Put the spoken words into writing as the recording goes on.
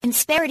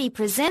Insperity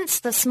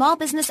presents the Small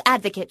Business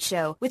Advocate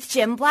Show with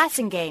Jim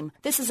Blasingame.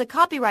 This is a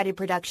copyrighted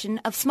production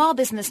of Small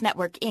Business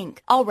Network, Inc.,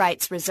 all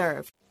rights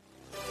reserved.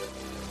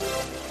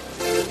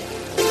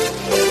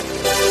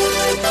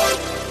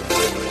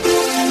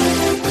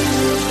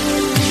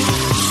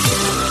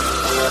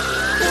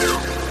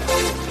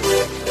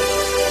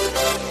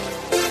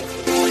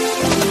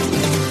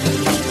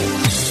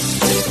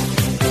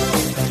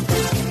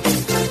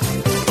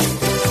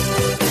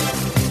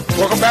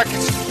 Welcome back.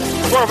 It's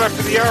 12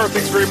 after the hour.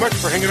 Thanks very much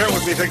for hanging out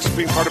with me. Thanks for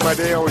being part of my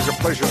day. Always a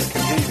pleasure to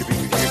continue to be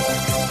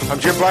with you. I'm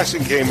Jim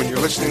Blasingame, and you're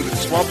listening to the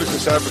Small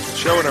Business Advocate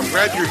Show, and I'm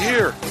glad you're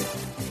here.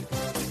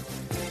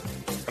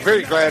 I'm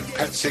very glad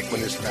Pat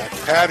Sigmund is back.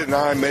 Pat and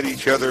I met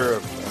each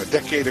other a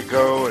decade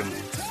ago and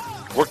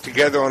worked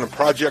together on a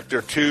project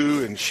or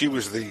two, and she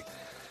was the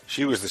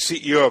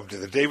CEO of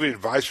the David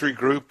Advisory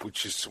Group,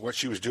 which is what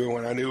she was doing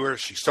when I knew her.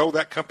 She sold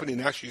that company.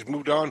 Now she's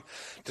moved on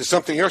to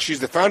something else. She's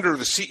the founder of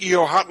the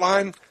CEO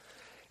Hotline,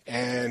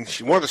 and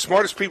she's one of the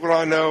smartest people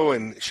I know,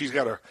 and she's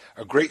got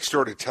a great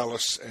story to tell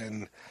us,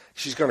 and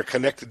she's going to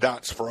connect the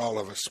dots for all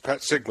of us.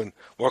 Pat Sigmund,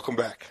 welcome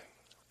back.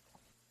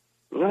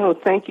 Oh,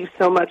 thank you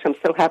so much. I'm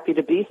so happy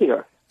to be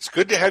here. It's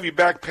good to have you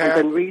back, Pat.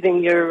 I've been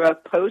reading your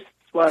posts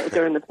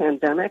during the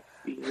pandemic,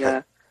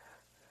 the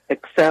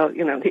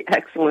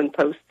excellent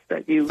posts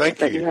that you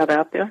have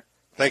out there.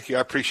 Thank you.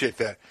 I appreciate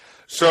that.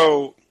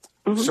 So,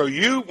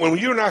 when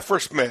you and I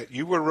first met,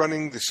 you were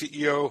running the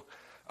CEO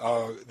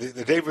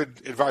the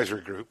David Advisory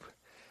Group,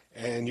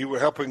 and you were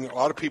helping a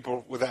lot of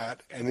people with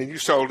that, and then you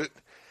sold it,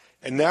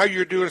 and now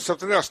you're doing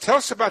something else. Tell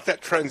us about that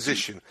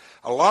transition.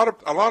 A lot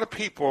of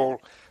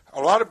people,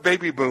 a lot of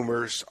baby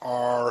boomers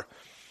are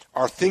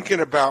thinking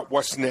about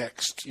what's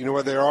next. You know,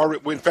 where they are.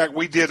 In fact,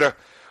 we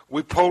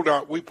polled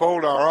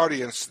our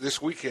audience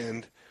this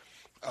weekend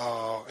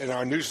in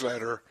our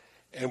newsletter,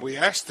 and we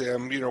asked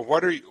them, you know,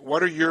 what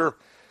are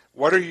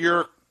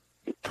your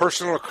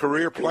personal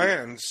career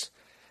plans?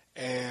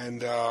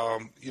 And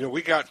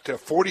we got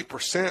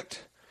 40%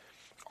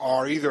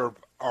 are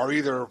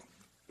either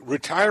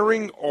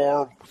retiring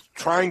or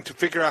trying to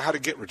figure out how to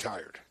get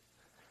retired.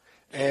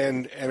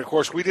 And of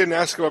course, we didn't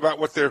ask them about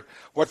what they're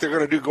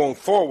going to do going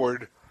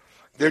forward.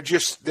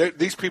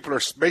 These people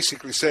are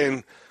basically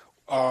saying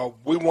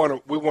we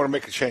want to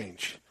make a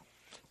change.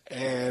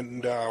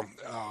 And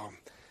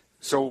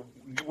so,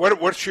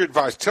 what's your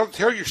advice?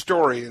 Tell your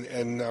story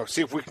and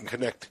see if we can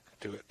connect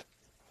to it.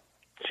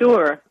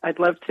 Sure, I'd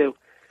love to.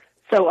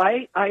 So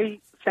I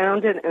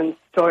founded and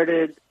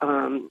started,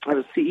 I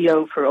was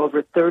CEO for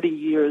over 30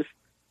 years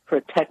for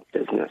a tech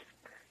business,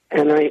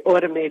 and I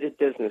automated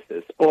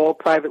businesses, all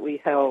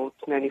privately held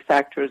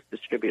manufacturers,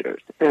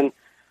 distributors. And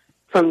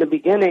from the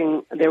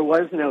beginning, there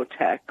was no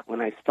tech when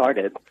I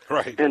started.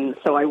 Right. And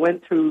so I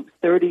went through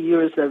 30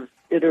 years of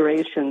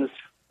iterations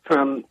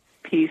from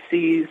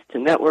PCs to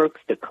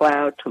networks to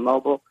cloud to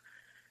mobile,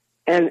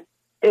 and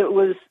it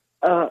was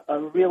a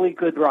really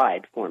good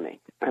ride for me.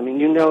 I mean,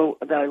 you know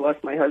that I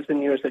lost my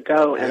husband years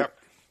ago, and yep.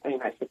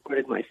 I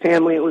supported my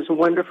family. It was a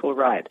wonderful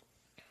ride.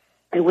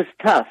 It was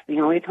tough.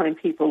 The only time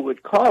people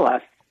would call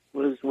us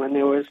was when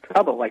there was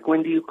trouble, like,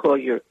 when do you call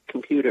your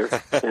computer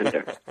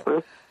vendor?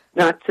 Huh?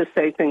 Not to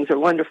say things are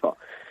wonderful.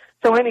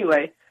 So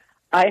anyway,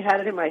 I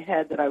had it in my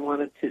head that I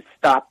wanted to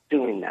stop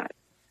doing that.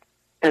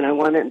 And I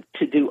wanted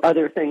to do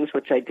other things,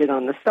 which I did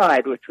on the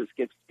side, which was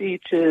give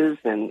speeches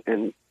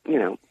and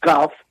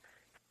golf.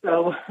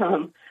 So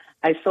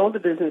I sold the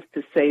business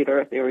to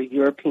Sater. They were a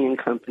European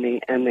company,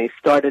 and they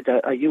started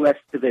a U.S.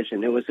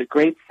 division. It was a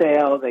great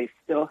sale. They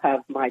still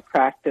have my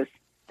practice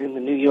in the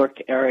New York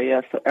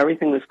area, so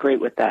everything was great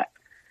with that.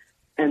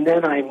 And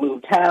then I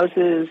moved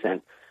houses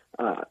and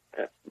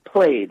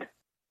played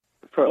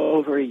for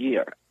over a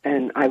year,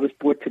 and I was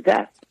bored to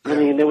death. I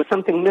mean, there was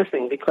something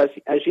missing because,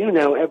 as you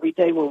know, every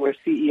day when we're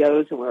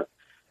CEOs and we're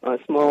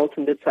small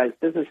to mid-sized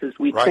businesses,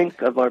 we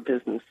think of our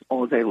business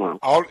all day long.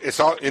 Our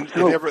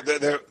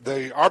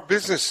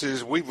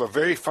businesses weave a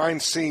very fine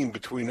seam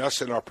between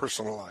us and our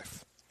personal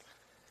life.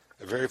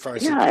 A very fine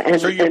seam. And,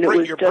 so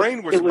your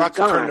brain was about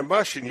to turn to gone.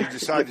 mush, and you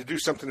decided to do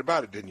something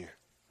about it, didn't you?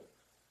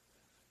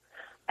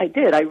 I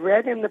did. I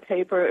read in the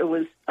paper,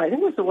 I think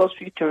it was the Wall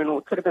Street Journal,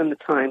 it could have been the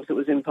Times, it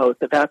was in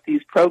both, about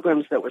these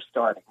programs that were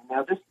starting.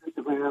 Now, this is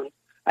around,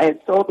 I had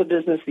sold the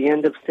business the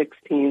end of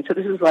 16, so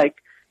this is like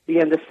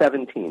the end of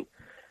 17.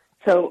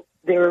 So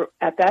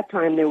at that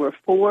time, there were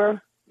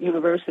 4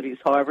 universities,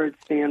 Harvard,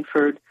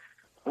 Stanford,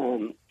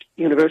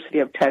 University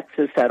of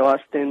Texas at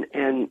Austin,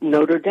 and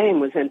Notre Dame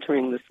was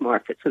entering this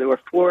market. So there were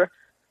 4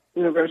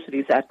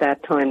 universities at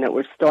that time that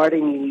were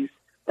starting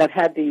that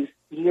had these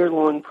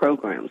year-long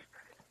programs.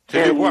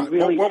 To do what?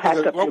 Really What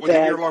were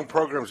the year-long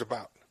programs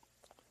about?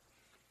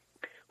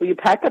 Well, you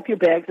pack up your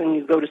bags and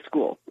you go to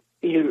school.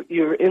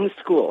 You're in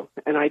school,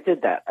 and I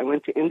did that. I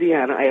went to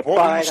Indiana. I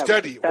applied.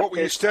 What were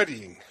you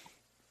studying?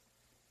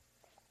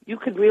 You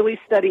could really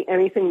study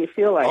anything you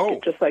feel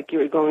like, just like you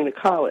were going to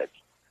college.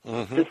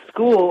 Mm-hmm. The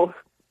school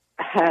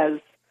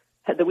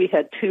we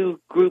had 2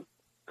 group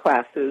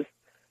classes,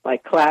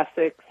 like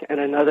classics and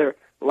another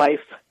life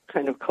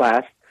kind of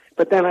class.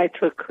 But then I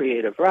took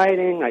creative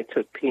writing, I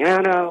took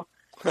piano,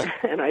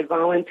 and I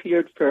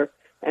volunteered for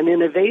an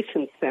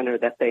innovation center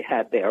that they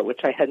had there,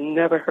 which I had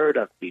never heard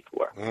of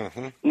before.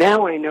 Mm-hmm.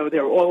 Now I know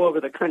they're all over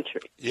the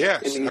country.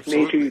 Yes, in these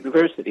absolutely. major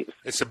universities.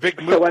 It's a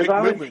big, so big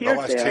movement in the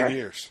last there. 10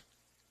 years.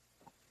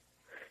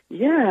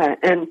 Yeah,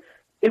 and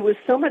it was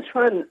so much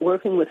fun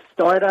working with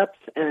startups,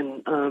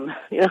 and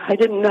I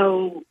didn't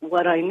know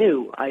what I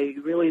knew. I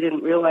really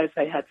didn't realize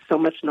I had so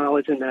much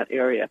knowledge in that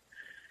area,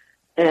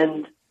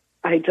 and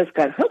I just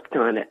got hooked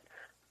on it.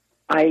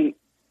 I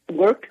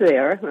worked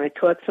there, and I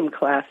taught some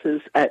classes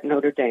at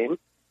Notre Dame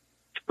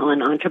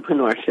on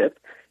entrepreneurship,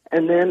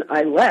 and then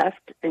I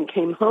left and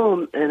came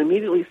home and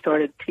immediately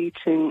started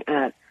teaching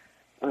at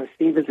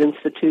Stevens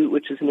Institute,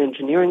 which is an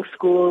engineering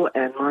school,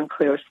 and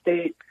Montclair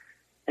State.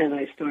 And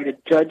I started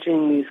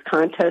judging these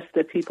contests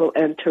that people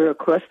enter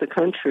across the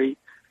country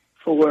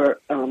for,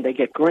 they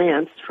get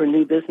grants for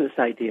new business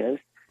ideas.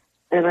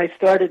 And I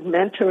started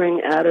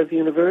mentoring out of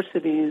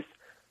universities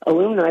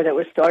alumni that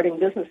were starting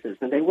businesses.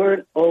 And they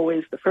weren't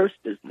always the first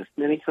business.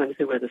 Many times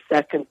they were the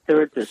second,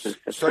 third business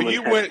that so someone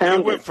you had went founded.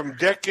 You went from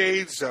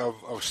decades of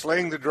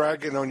slaying the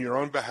dragon on your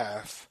own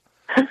behalf,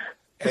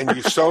 and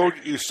you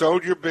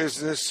sold your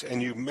business,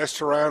 and you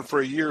messed around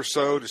for a year or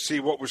so to see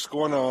what was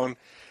going on.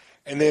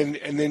 And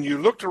then you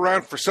looked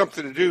around for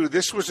something to do.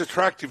 This was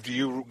attractive to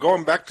you.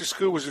 Going back to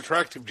school was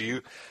attractive to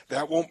you.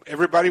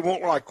 Everybody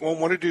won't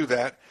want to do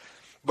that.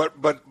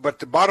 But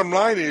the bottom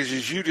line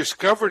is you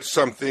discovered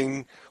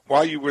something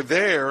while you were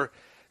there,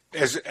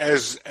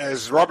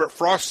 as Robert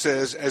Frost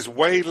says, as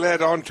way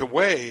led on to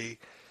way,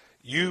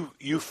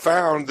 you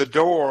found a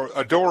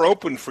door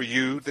opened for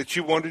you that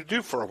you wanted to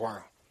do for a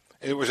while.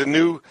 It was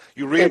you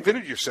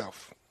reinvented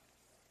yourself.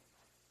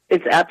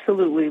 It's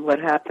absolutely what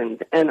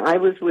happened. And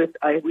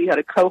we had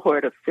a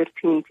cohort of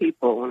 15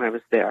 people when I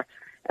was there,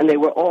 and they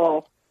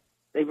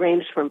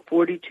ranged from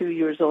 42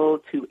 years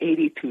old to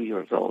 82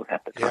 years old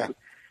at the time.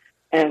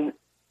 Yeah. And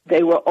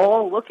they were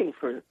all looking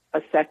for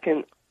a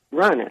second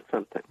run at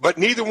something. But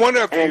neither one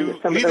of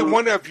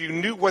you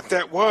knew what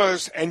that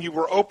was, and you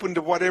were open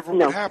to whatever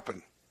would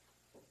happen.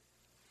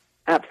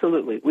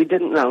 Absolutely. We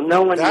didn't know.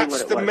 No one knew what it was.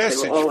 That's the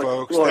message,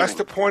 folks. Exploring. That's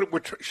the point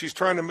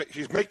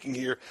she's making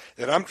here,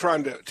 that I'm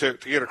trying to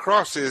get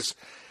across is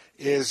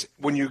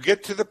when you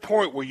get to the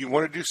point where you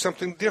want to do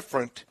something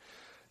different,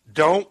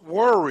 don't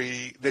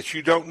worry that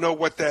you don't know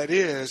what that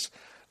is.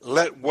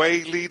 Let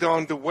way lead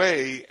on to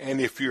way,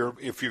 and if you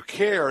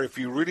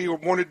really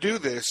want to do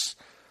this,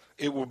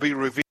 it will be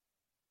revealed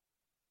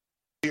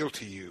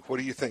to you. What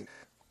do you think?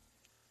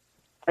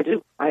 I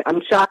do.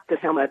 I'm shocked at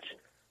how much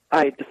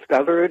I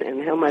discovered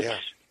and how much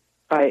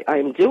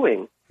I'm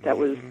doing. It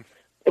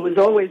was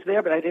always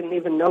there, but I didn't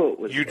even know it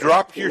was. You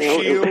dropped your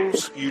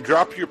shields, you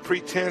dropped your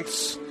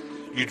pretense,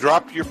 you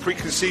dropped your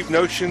preconceived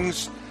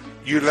notions.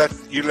 You let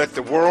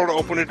the world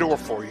open a door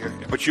for you.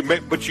 But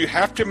you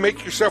have to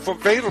make yourself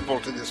available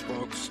to this,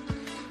 folks.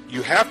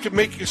 You have to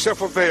make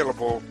yourself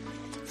available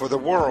for the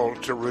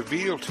world to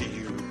reveal to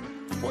you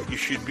what you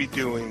should be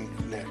doing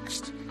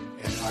next.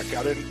 And I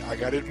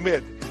gotta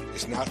admit,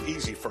 it's not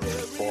easy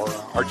for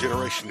our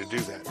generation to do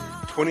that.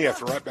 20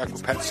 after, right back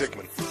with Pat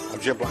Sickman. I'm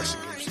Jim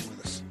Blasingame. Stay with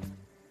us.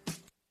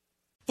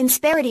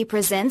 Insperity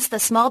presents the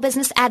Small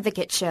Business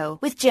Advocate Show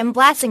with Jim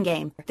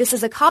Blasingame. This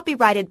is a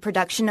copyrighted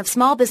production of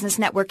Small Business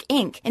Network,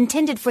 Inc.,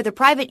 intended for the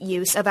private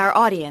use of our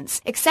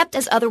audience. Except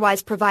as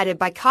otherwise provided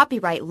by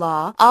copyright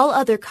law, all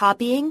other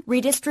copying,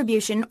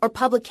 redistribution, or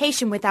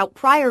publication without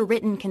prior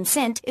written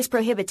consent is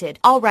prohibited.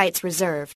 All rights reserved.